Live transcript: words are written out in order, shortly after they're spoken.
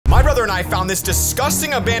brother and I found this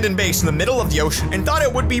disgusting abandoned base in the middle of the ocean and thought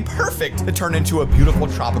it would be perfect to turn into a beautiful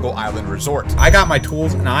tropical island resort. I got my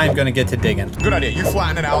tools and I'm gonna get to digging. Good idea. You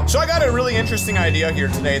flatten it out. So I got a really interesting idea here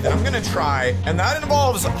today that I'm gonna try, and that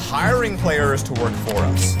involves hiring players to work for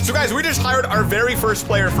us. So guys, we just hired our very first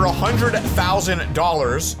player for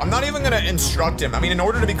 $100,000. I'm not even gonna instruct him. I mean, in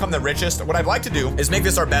order to become the richest, what I'd like to do is make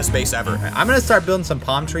this our best base ever. I'm gonna start building some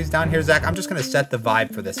palm trees down here, Zach. I'm just gonna set the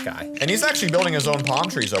vibe for this guy. And he's actually building his own palm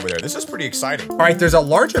trees over there. This is pretty exciting. All right, there's a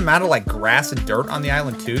large amount of like grass and dirt on the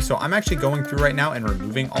island too, so I'm actually going through right now and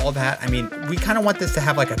removing all of that. I mean, we kind of want this to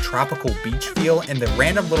have like a tropical beach feel, and the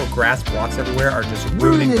random little grass blocks everywhere are just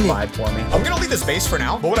ruining the vibe for me. I'm gonna leave this base for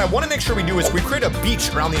now, but what I want to make sure we do is we create a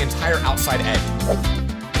beach around the entire outside edge.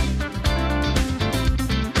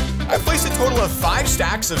 I've placed a total of 5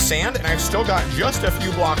 stacks of sand, and I've still got just a few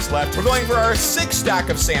blocks left. We're going for our 6th stack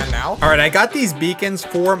of sand now. All right, I got these beacons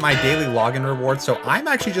for my daily login reward, so I'm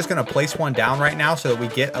actually just gonna place one down right now so that we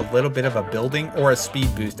get a little bit of a building or a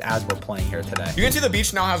speed boost as we're playing here today. You can see the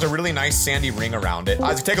beach now has a really nice sandy ring around it.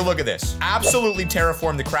 Take a look at this. Absolutely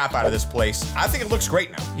terraformed the crap out of this place. I think it looks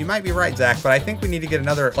great now. You might be right, Zach, but I think we need to get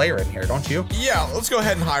another player in here, don't you? Yeah, let's go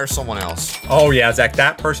ahead and hire someone else. Oh yeah, Zach,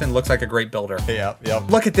 that person looks like a great builder. Yeah, yep.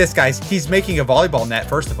 Look at this, guys. He's making a volleyball net,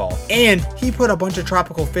 first of all, and he put a bunch of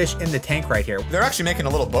tropical fish in the tank right here. They're actually making a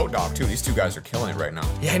little boat dock too. These two guys are killing it right now.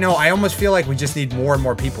 Yeah, I know. I almost feel like we just need more and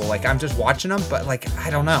more people. Like, I'm just watching them, but like,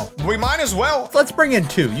 I don't know. We might as well. Let's bring in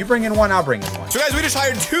 2. You bring in 1, I'll bring in 1. So guys, we just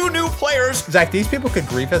hired 2 new players. Zach, these people could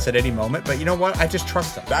grief us at any moment, but you know what? I just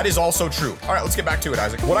trust them. That is also true. All right, let's get back to it,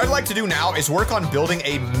 Isaac. What I'd like to do now is work on building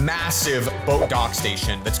a massive boat dock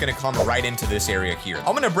station that's gonna come right into this area here.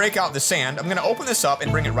 I'm gonna break out the sand. I'm gonna open this up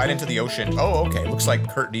and bring it right into the ocean. Oh, okay. Looks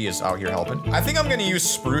like Kurt D is out here helping. I think I'm gonna use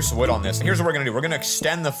spruce wood on this. And here's what we're gonna do. We're gonna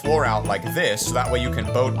extend the floor out like this, so that way you can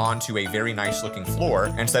boat onto a very nice looking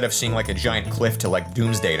floor instead of seeing like a giant cliff to like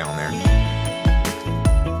doomsday down there.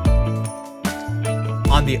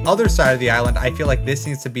 On the other side of the island, I feel like this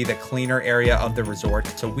needs to be the cleaner area of the resort.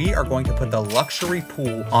 So we are going to put the luxury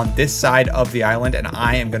pool on this side of the island, and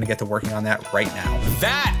I am going to get to working on that right now.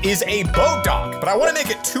 That is a boat dock, but I want to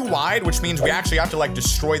make it too wide, which means we actually have to like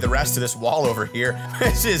destroy the rest of this wall over here,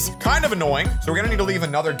 which is kind of annoying. So we're going to need to leave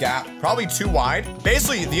another gap, probably too wide.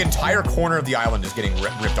 Basically, the entire corner of the island is getting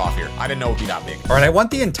ripped off here. I didn't know it would be that big. All right, I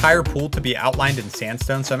want the entire pool to be outlined in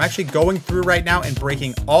sandstone. So I'm actually going through right now and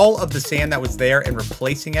breaking all of the sand that was there and replacing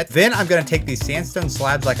it. Then I'm going to take these sandstone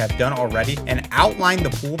slabs like I've done already and outline the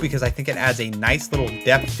pool because I think it adds a nice little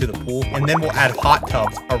depth to the pool. And then we'll add hot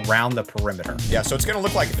tubs around the perimeter. Yeah, so it's going to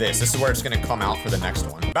look like this. This is where it's going to come out for the next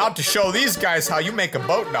one. About to show these guys how you make a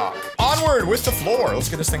boat dock. Onward with the floor. Let's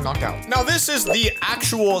get this thing knocked out. Now, this is the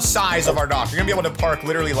actual size of our dock. You're going to be able to park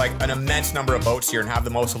literally like an immense number of boats here and have the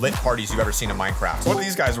most lit parties you've ever seen in Minecraft. So what are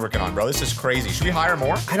these guys working on, bro? This is crazy. Should we hire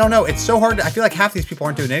more? I don't know. It's so hard. I feel like half these people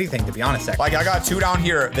aren't doing anything, to be honest. Like, I got 2 down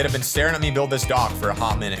here that have been staring at me build this dock for a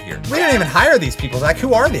hot minute here. We didn't even hire these people, Zach.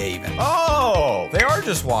 Who are they even? Oh, they are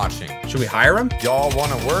just watching. Should we hire them? Y'all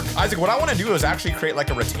want to work? Isaac, what I want to do is actually create like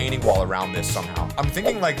a retaining wall around this somehow. I'm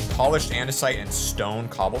thinking like polished andesite and stone,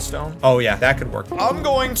 cobblestone. Oh yeah, that could work. I'm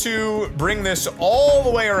going to bring this all the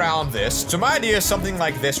way around this. So my idea is something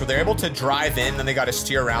like this where they're able to drive in, then they got to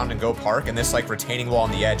steer around and go park, and this like retaining wall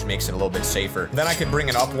on the edge makes it a little bit safer. Then I can bring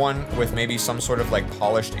it up one with maybe some sort of like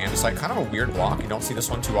polished andesite, kind of a weird block. You don't see this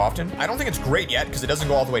one too often. I don't think it's great yet because it doesn't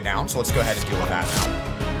go all the way down. So let's go ahead and deal with that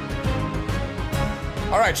now.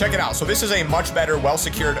 All right, check it out. So this is a much better,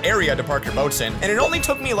 well-secured area to park your boats in, and it only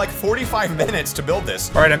took me like 45 minutes to build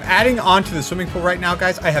this. All right, I'm adding on to the swimming pool right now,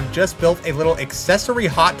 guys. I have just built a little accessory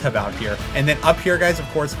hot tub out here, and then up here, guys, of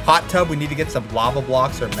course, hot tub, we need to get some lava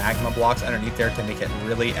blocks or magma blocks underneath there to make it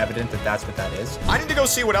really evident that that's what that is. I need to go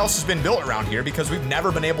see what else has been built around here because we've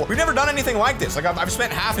never done anything like this. Like I've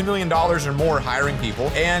spent $500,000 or more hiring people,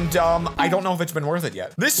 and I don't know if it's been worth it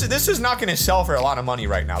yet. This is not gonna sell for a lot of money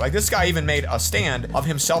right now. Like this guy even made a stand of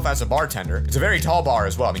himself as a bartender. It's a very tall bar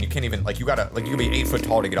as well. I mean, you can't even, like, you gotta be 8 foot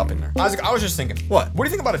tall to get up in there. Isaac, I was just thinking, what do you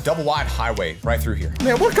think about a double wide highway right through here?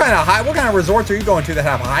 Man, what kind of resorts are you going to that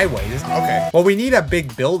have highways? Okay. Well, we need a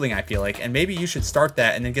big building, I feel like, and maybe you should start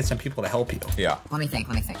that and then get some people to help you. Yeah. Let me think.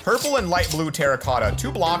 Purple and light blue terracotta,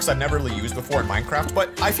 2 blocks I've never really used before in Minecraft,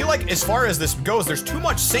 but I feel like as far as this goes, there's too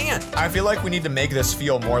much sand. I feel like we need to make this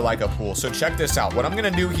feel more like a pool. So check this out. What I'm gonna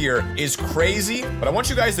do here is crazy, but I want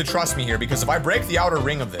you guys to trust me here because if I break the outer outer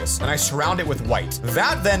ring of this and I surround it with white.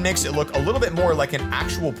 That then makes it look a little bit more like an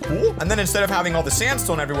actual pool. And then instead of having all the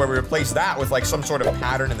sandstone everywhere, we replace that with like some sort of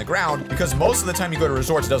pattern in the ground, because most of the time you go to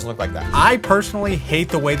resorts, it doesn't look like that. I personally hate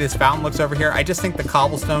the way this fountain looks over here. I just think the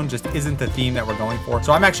cobblestone just isn't the theme that we're going for.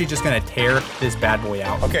 So I'm actually just gonna tear this bad boy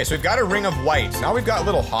out. Okay, so we've got a ring of white. Now we've got a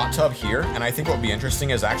little hot tub here, and I think what would be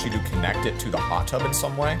interesting is actually to connect it to the hot tub in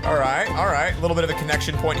some way. All right, a little bit of a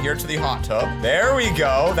connection point here to the hot tub. There we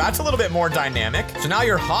go. That's a little bit more dynamic. So now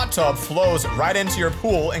your hot tub flows right into your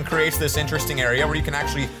pool and creates this interesting area where you can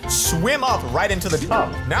actually swim up right into the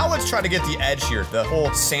tub. Now let's try to get the edge here, the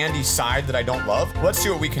whole sandy side that I don't love. Let's see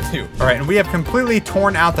what we can do. All right, and we have completely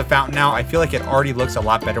torn out the fountain now. I feel like it already looks a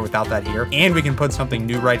lot better without that here. And we can put something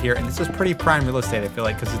new right here. And this is pretty prime real estate, I feel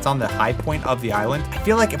like, because it's on the high point of the island. I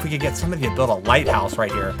feel like if we could get somebody to build a lighthouse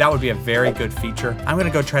right here, that would be a very good feature. I'm gonna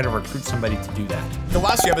go try to recruit somebody to do that. The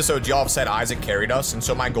last few episodes, y'all have said Isaac carried us, and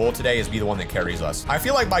so my goal today is be the one that carries us. I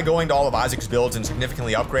feel like by going to all of Isaac's builds and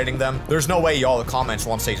significantly upgrading them, there's no way y'all in the comments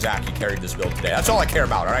won't say, Zach, you carried this build today. That's all I care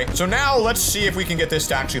about, all right? So now let's see if we can get this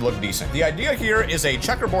to actually look decent. The idea here is a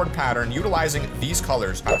checkerboard pattern utilizing these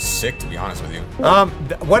colors. I'm sick, to be honest with you.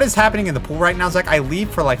 What is happening in the pool right now is like I leave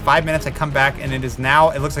for like 5 minutes, I come back, and it is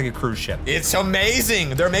now, it looks like a cruise ship. It's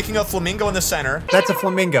amazing. They're making a flamingo in the center. That's a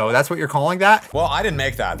flamingo. That's what you're calling that? Well, I didn't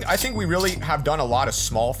make that. I think we really have done a lot of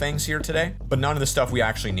small things here today, but none of the stuff we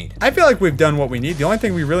actually need. I feel like we've done what we need. The only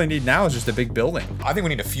thing we really need now is just a big building. I think we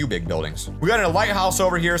need a few big buildings. We got a lighthouse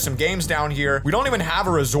over here, some games down here. We don't even have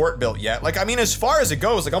a resort built yet. Like, I mean, as far as it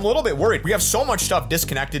goes, like, I'm a little bit worried. We have so much stuff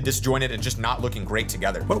disconnected, disjointed, and just not looking great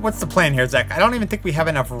together. What's the plan here, Zach? I don't even think we have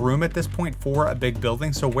enough room at this point for a big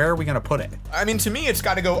building, so where are we gonna put it? I mean, to me, it's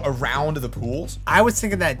got to go around the pools. I was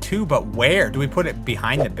thinking that too, but where? Do we put it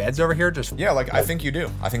behind the beds over here? Just yeah, like, I think you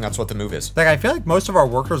do. I think that's what the move is. Like, I feel like most of our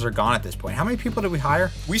workers are gone at this point. How many people did we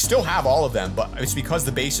hire? We still have all of them, but it's because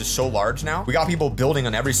the base is so large now. We got people building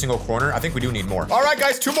on every single corner. I think we do need more. All right,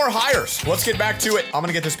 guys, 2 more hires. Let's get back to it. I'm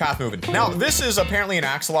gonna get this path moving. Now, this is apparently an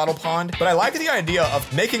axolotl pond, but I like the idea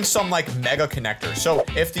of making some like mega connector. So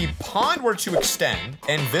if the pond were to extend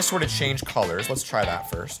and this were to change colors, let's try that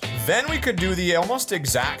first. Then we could do the almost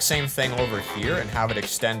exact same thing over here and have it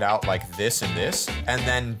extend out like this and this, and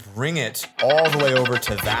then bring it all the way over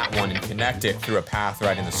to that one and connect it through a path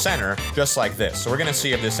right in the center, just like this. So we're gonna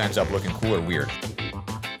see if this ends up looking cool or weird.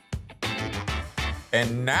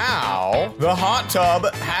 And now the hot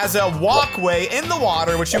tub has a walkway in the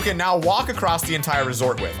water, which you can now walk across the entire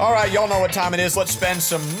resort with. All right, y'all know what time it is. Let's spend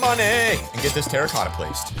some money and get this terracotta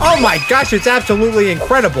placed. Oh my gosh, it's absolutely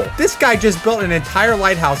incredible. This guy just built an entire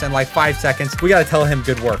lighthouse in like 5 seconds. We gotta tell him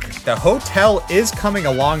good work. The hotel is coming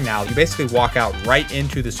along now. You basically walk out right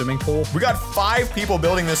into the swimming pool. We got 5 people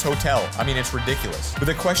building this hotel. I mean, it's ridiculous. But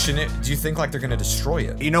the question is, do you think like they're gonna destroy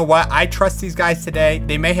it? You know what? I trust these guys today.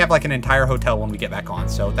 They may have like an entire hotel when we get back on,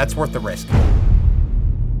 so that's worth the risk.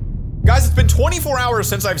 Guys, it's been 24 hours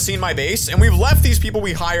since I've seen my base, and we've left these people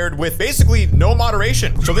we hired with basically no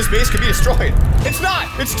moderation. So this base could be destroyed. It's not.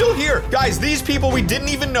 It's still here. Guys, these people we didn't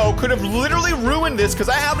even know could have literally ruined this because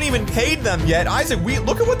I haven't even paid them yet. Isaac,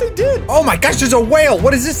 look at what they did. Oh my gosh, there's a whale.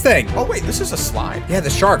 What is this thing? Oh wait, this is a slide. Yeah, the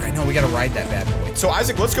shark. I know, we gotta ride that bad boy. So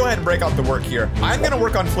Isaac, let's go ahead and break out the work here. I'm gonna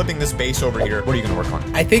work on flipping this base over here. What are you gonna work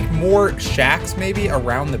on? I think more shacks maybe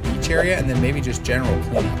around the beach area, and then maybe just general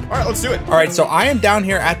cleanup. All right, let's do it. All right, so I am down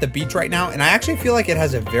here at the beach right now, and I actually feel like it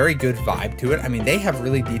has a very good vibe to it. I mean, they have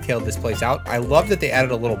really detailed this place out. I love that they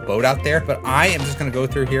added a little boat out there, but I am just gonna go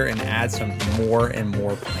through here and add some more and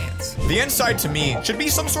more plants. The inside to me should be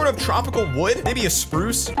some sort of tropical wood, maybe a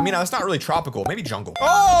spruce. I mean, it's not really tropical, maybe jungle.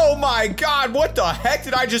 Oh my God, what the heck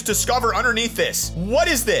did I just discover underneath this? What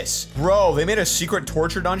is this? Bro, they made a secret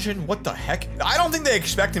torture dungeon? What the heck? I don't think they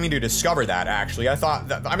expected me to discover that, actually. I thought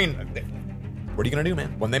that, I mean, what are you gonna do,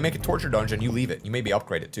 man? When they make a torture dungeon, you leave it. You maybe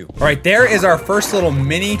upgrade it too. All right, there is our first little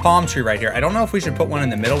mini palm tree right here. I don't know if we should put one in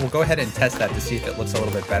the middle. We'll go ahead and test that to see if it looks a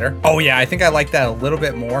little bit better. Oh yeah, I think I like that a little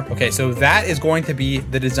bit more. Okay, so that is going to be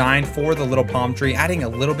the design for the little palm tree. Adding a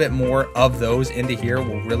little bit more of those into here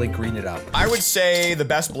will really green it up. I would say the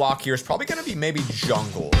best block here is probably gonna be maybe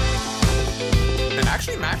jungle. And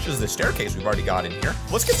actually matches the staircase we've already got in here.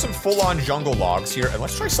 Let's get some full-on jungle logs here, and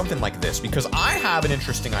let's try something like this, because I have an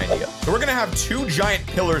interesting idea. So we're gonna have 2 giant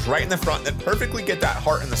pillars right in the front that perfectly get that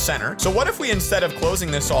heart in the center. So what if we, instead of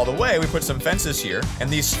closing this all the way, we put some fences here, and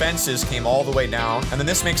these fences came all the way down, and then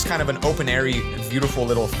this makes kind of an open, airy, beautiful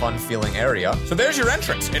little fun-feeling area. So there's your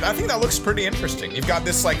entrance. And I think that looks pretty interesting. You've got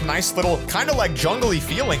this like nice little, kind of like jungle-y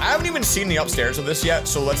feeling. I haven't even seen the upstairs of this yet,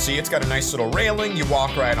 so let's see. It's got a nice little railing. You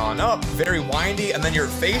walk right on up. Very windy. lobby, and then you're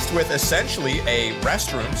faced with essentially a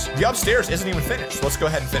restrooms. The upstairs isn't even finished. So let's go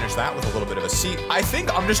ahead and finish that with a little bit of a seat. I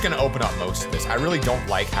think I'm just gonna open up most of this. I really don't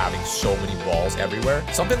like having so many walls everywhere.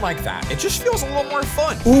 Something like that. It just feels a little more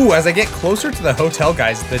fun. Ooh, as I get closer to the hotel,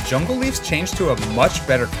 guys, the jungle leaves change to a much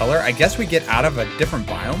better color. I guess we get out of a different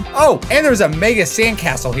biome. Oh, and there's a mega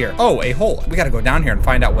sandcastle here. Oh, a hole. We gotta go down here and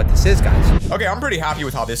find out what this is, guys. Okay, I'm pretty happy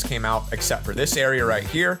with how this came out, except for this area right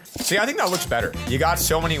here. See, I think that looks better. You got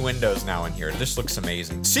so many windows now in here. This looks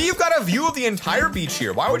amazing. See, you've got a view of the entire beach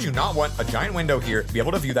here. Why would you not want a giant window here to be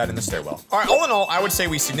able to view that in the stairwell? All right, all in all, I would say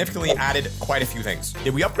we significantly added quite a few things.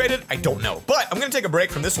 Did we upgrade it? I don't know, but I'm gonna take a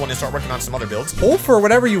break from this one and start working on some other builds. Hold for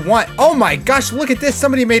whatever you want. Oh my gosh, look at this.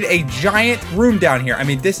 Somebody made a giant room down here. I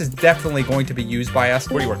mean, this is definitely going to be used by us.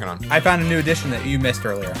 What are you working on? I found a new addition that you missed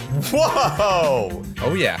earlier. Whoa!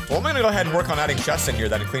 Oh yeah. Well, I'm gonna go ahead and work on adding chests in here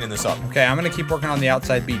then and cleaning this up. Okay, I'm gonna keep working on the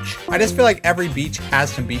outside beach. I just feel like every beach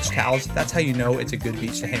has some beach towels. That's how you know it's a good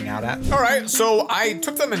beach to hang out at. All right, so I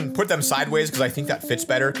took them and put them sideways because I think that fits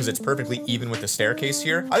better because it's perfectly even with the staircase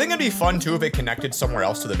here. I think it'd be fun too if it connected somewhere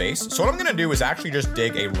else to the base. So what I'm gonna do is actually just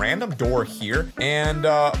dig a random door here, and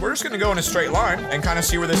we're just gonna go in a straight line and kind of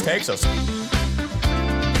see where this takes us.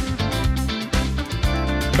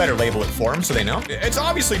 Better label it for them so they know. It's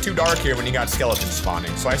obviously too dark here when you got skeletons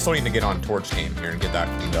spawning, so I still need to get on torch game here and get that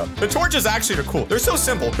cleaned up. The torches actually are cool. They're so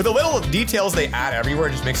simple, but the little details they add everywhere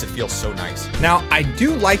just makes it feel so nice. Now, I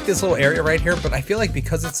do like this little area right here, but I feel like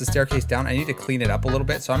because it's the staircase down, I need to clean it up a little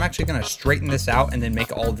bit. So I'm actually gonna straighten this out and then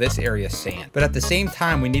make all this area sand. But at the same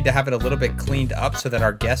time, we need to have it a little bit cleaned up so that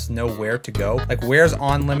our guests know where to go. Like where's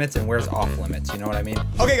on limits and where's off limits, you know what I mean?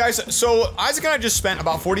 Okay guys, so Isaac and I just spent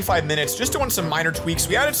about 45 minutes just doing some minor tweaks.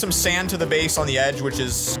 We added some sand to the base on the edge, which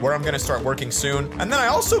is where I'm gonna start working soon. And then I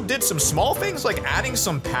also did some small things like adding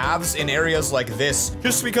some paths in areas like this,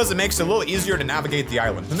 just because it makes it a little easier to navigate the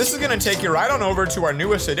island. And this is gonna take you right on over to our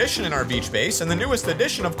newest addition in our beach base. And the newest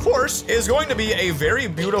addition, of course, is going to be a very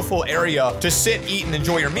beautiful area to sit, eat, and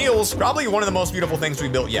enjoy your meals. Probably one of the most beautiful things we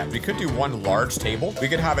built yet. We could do one large table. We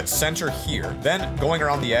could have it center here. Then going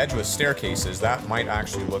around the edge with staircases, that might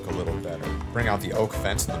actually look a little better. Bring out the oak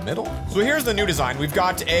fence in the middle. So here's the new design. We've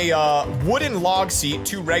got a wooden log seat,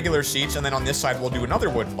 2 regular seats, and then on this side we'll do another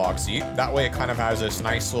wooden log seat. That way it kind of has this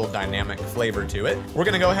nice little dynamic flavor to it. We're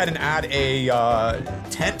gonna go ahead and add a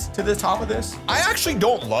tent to the top of this. I actually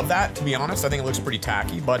don't love that, to be honest. I think it looks pretty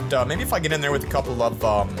tacky, but maybe if I get in there with a couple of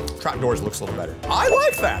trapdoors, it looks a little better. I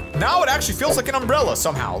like that. Now it actually feels like an umbrella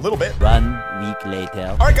somehow, a little bit. 1 week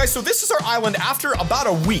later. All right, guys, so this is our island after about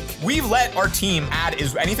a week. We've let our team add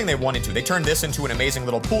anything they wanted to. They turned this into an amazing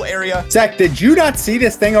little pool area. Zach, did you not see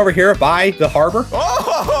this thing over here by the harbor?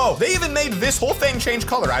 Oh, they even made this whole thing change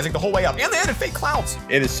color, Isaac, the whole way up. And they added fake clouds.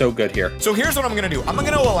 It is so good here. So here's what I'm gonna do. I'm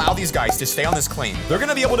gonna allow these guys to stay on this claim. They're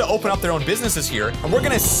gonna be able to open up their own businesses here, and we're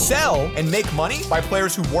gonna sell and make money by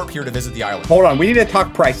players who warp here to visit the island. Hold on, we need to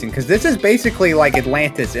talk pricing, because this is basically like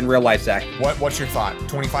Atlantis in real life, Zach. What's your thought?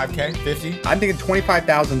 25K? 50? I'm thinking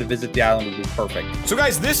 25,000 to visit the island would be perfect. So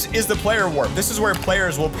guys, this is the player warp. This is where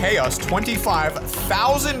players will pay us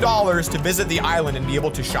 $25,000 to visit the island and be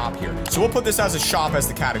able to shop here. So we'll put this as a shop as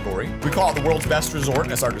the category. We call it the world's best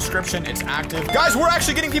resort as our description. It's active. Guys, we're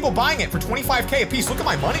actually getting people buying it for 25K a piece. Look at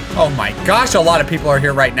my money. Oh my gosh, a lot of people are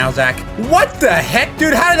here right now, Zach. What the heck,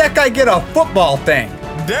 dude? How did that guy get a football thing?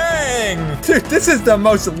 Dang! Dude, this is the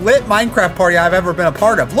most lit Minecraft party I've ever been a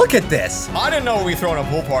part of. Look at this. I didn't know we throwing a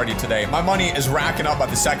pool party today. My money is racking up by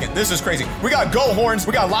the second. This is crazy. We got go horns,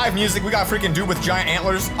 we got live music, we got freaking dude with giant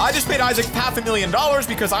antlers. I just paid Isaac $500,000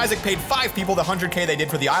 because Isaac paid 5 people the 100K they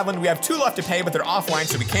did for the island. We have 2 left to pay, but they're offline,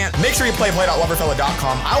 so we can't. Make sure you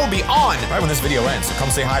play.loverfella.com. I will be on right when this video ends. So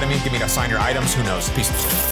come say hi to me, give me to sign your items. Who knows? Peace.